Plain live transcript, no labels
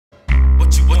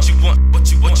What you want?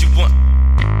 What you want?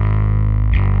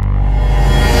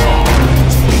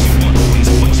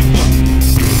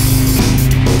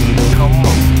 Come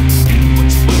on. What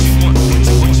you want?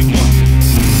 What you want?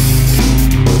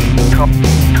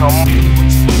 Come on.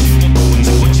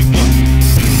 What you want?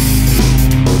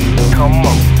 Come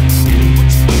on.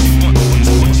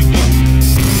 What you want?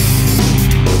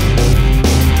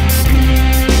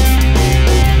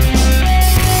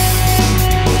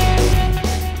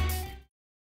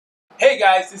 Hey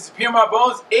guys, this is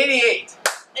P.M.R.Bonez88,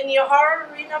 and your horror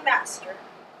arena master.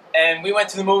 and we went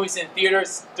to the movies in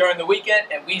theaters during the weekend,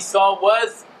 and we saw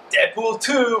was Deadpool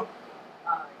 2,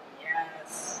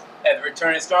 Yes. and the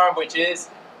returning star, which is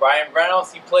Ryan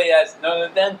Reynolds. He played as none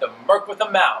other than the Merc with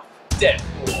a Mouth,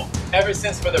 Deadpool. Ever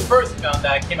since for the first film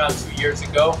that came out 2 years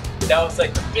ago, that was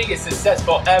like the biggest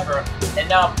successful ever, and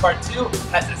now part 2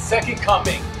 has a second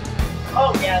coming.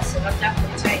 Oh yes, and I'm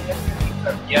definitely saying it's going to be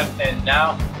perfect. Yep, and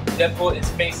now Deadpool is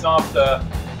based off the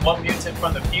one mutant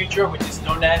from the future, which is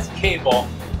known as Cable.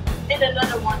 And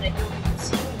another one that you'll even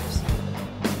see when you see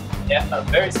it. Yeah, a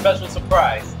very special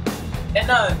surprise. And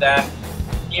none of that,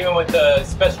 even with the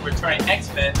special returning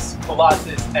X-Men,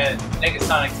 Colossus, and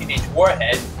Negasonic Teenage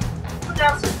Warhead. Who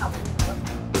else is coming?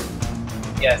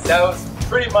 Yes, that was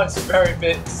pretty much a very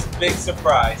big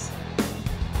surprise.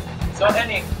 So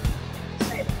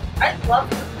I love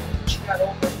her when she got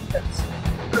older because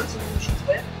the person who she's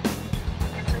with.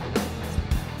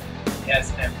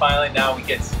 yes, and finally now we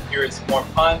get to hear some more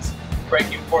puns,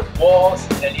 breaking fourth walls,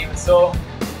 and even so,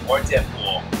 more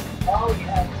Deadpool. Oh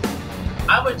yes.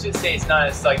 I would just say it's not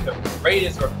as like the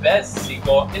greatest or best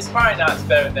sequel. It's probably not as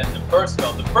better than the first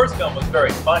film. The first film was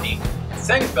very funny. The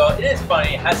second film, it is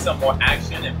funny. It has some more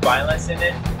action and violence in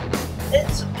it.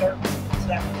 It's some dark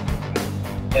stuff.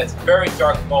 It's very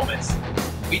dark moments.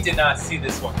 We did not see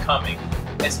this one coming.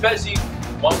 Especially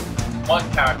one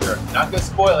character. Not gonna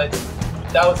spoil it.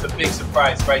 That was a big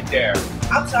surprise right there.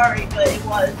 I'm sorry, but it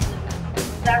was.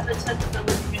 That the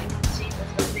sensibility video scene was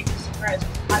the biggest surprise.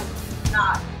 I did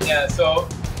not. Yeah, so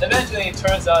eventually it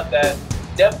turns out that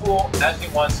Deadpool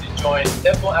actually wants to try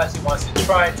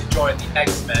to join the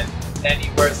X-Men, and he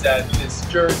wears this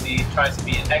jersey, tries to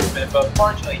be an X-Men, but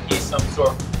unfortunately he's some sort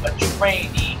of a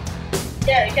trainee.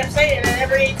 Yeah, he kept saying it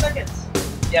every 8 seconds.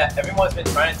 Yeah, everyone's been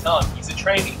trying to tell him he's a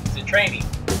trainee,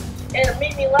 And it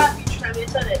made me laugh each time he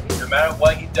said it. No matter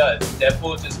what he does,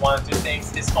 Deadpool just wants to do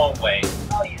things his own way.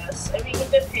 Oh yes, I mean he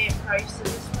did pay a price in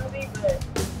this movie, but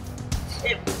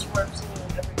it was worth seeing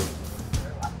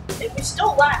everything. And we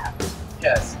still laughed.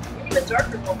 Yes. In even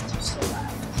darker moments, we still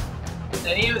laughed.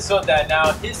 And even so that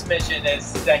now his mission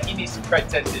is that he needs to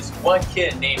protect this one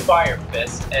kid named Fire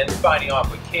Fist and fighting off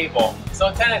with Cable.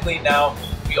 So technically now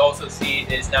we also see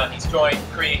is now he's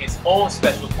creating his own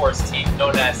special force team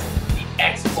known as the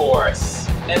X-Force.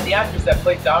 And the actress that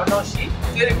played Domino, she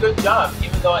did a good job,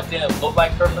 even though it didn't look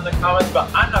like her from the comics, but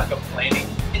I'm not complaining.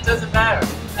 It doesn't matter.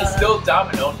 It's still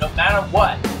Domino no matter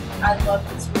what. I love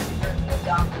this movie version of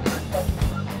Domino. I fucking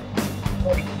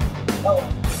love it.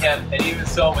 Oh. Yeah, and even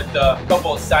so with the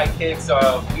couple of sidekicks,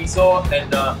 Weasel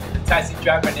and the taxi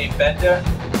driver named Bender,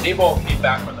 they both came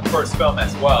back from the first film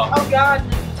as well. Oh god,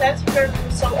 the taxi driver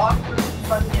was so awkward and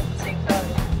funny at the same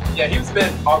time. Yeah, he was a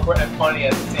bit awkward and funny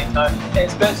at the same time, and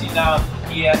especially now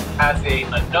he has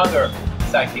another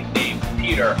sidekick named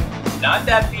Peter. Not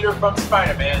that Peter from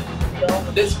Spider-Man,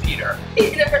 this Peter.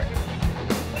 Peter!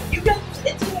 You guys,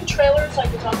 it's in the trailer so I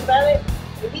can talk about it.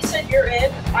 When he said you're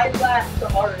in, I laughed the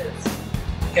hardest.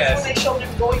 Yes. When they showed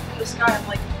him going through the sky, I'm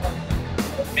like, oh.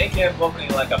 Making him looking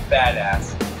like a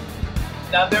badass.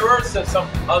 Now there were some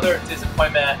other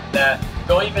disappointment that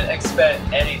don't even expect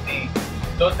anything.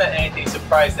 Don't expect anything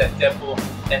surprised that Deadpool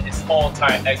and his whole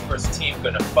entire X-Force team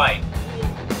gonna fight.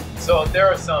 So there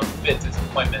are some bit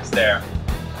disappointments there.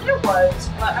 There was,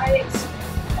 but I expected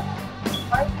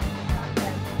that.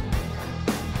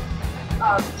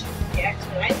 The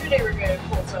X-Men. I knew they were going to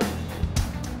pull something.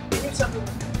 I knew something was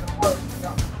going to work.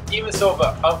 Even so, the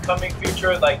upcoming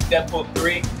future like Deadpool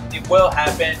 3, it will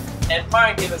happen, and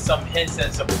probably give us some hints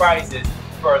and surprises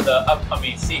for the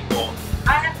upcoming sequel.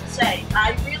 I have to say,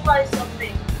 I realized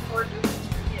something before doing this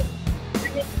review.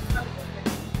 They're making fun of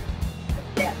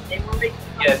it. Yeah, they were making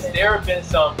fun of it. Yes, there have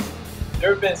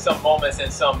been some moments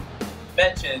and some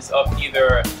mentions of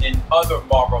either in other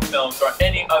Marvel films or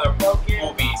any other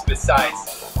movies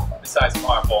besides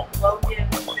Marvel. Logan,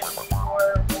 Infinity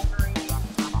War, Wolverine,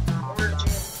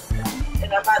 Origin,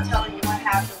 and I'm not telling you what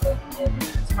happened when he did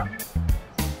this.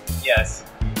 Yes.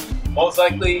 Most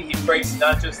likely, he breaks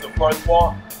not just the fourth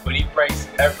wall, but he breaks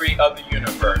every other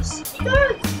universe. He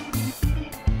does!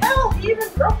 Hell, he even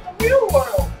broke the real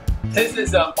world! This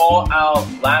is an all-out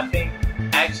laughing,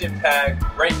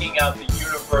 action-packed, breaking out the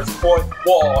universe fourth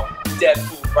wall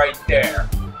Deadpool right there.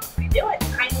 We do it.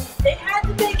 I mean, they had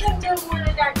to make him do more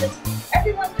than that because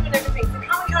everyone's doing everything. The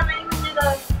Comic-Con even did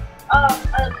a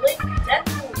Link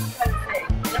Deadpool kind of thing,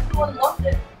 and everyone loved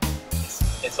it.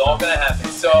 It's all gonna happen.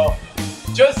 So,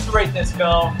 just to rate this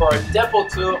film for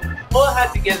Deadpool 2, we'll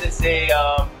have to give this a,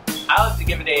 I'll have to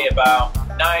give it a about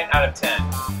 9 out of 10.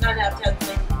 9 out of 10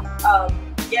 thing.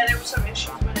 Yeah, there were some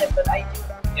issues with it, but I do.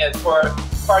 Yes, for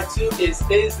part 2 is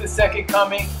the second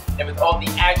coming, and with all the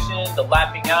action, the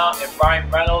lapping out, and Ryan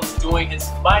Reynolds doing his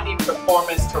mighty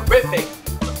performance, terrific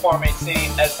performance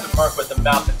scene as the Merc with the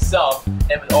mouth himself,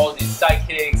 and with all these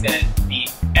sidekicks and the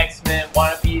X-Men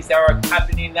wannabes that are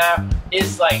happening now,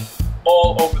 it's like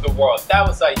all over the world. That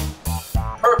was like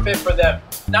perfect for them.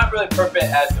 Not really perfect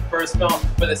as the first film,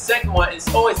 but the second one is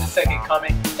always the second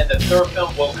coming, and the third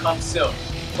film will come soon.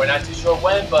 We're not too sure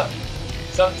when, but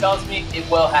something tells me it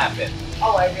will happen.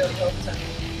 Oh, I really hope so.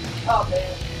 Oh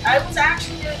man, I was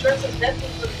actually going to dress as Deadpool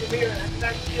for the premiere, and I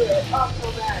forgot to do it. Oh, I'm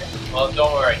so bad. Well,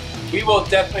 don't worry. We will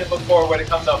definitely look forward when it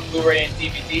comes on Blu-ray and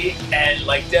DVD, and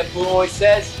like Deadpool always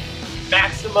says,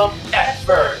 maximum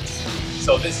effort.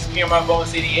 So this is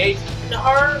P.M.R.Bonez88. The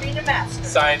Horror Arena Master.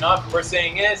 Signing off. We're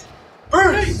saying is,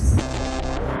 peace!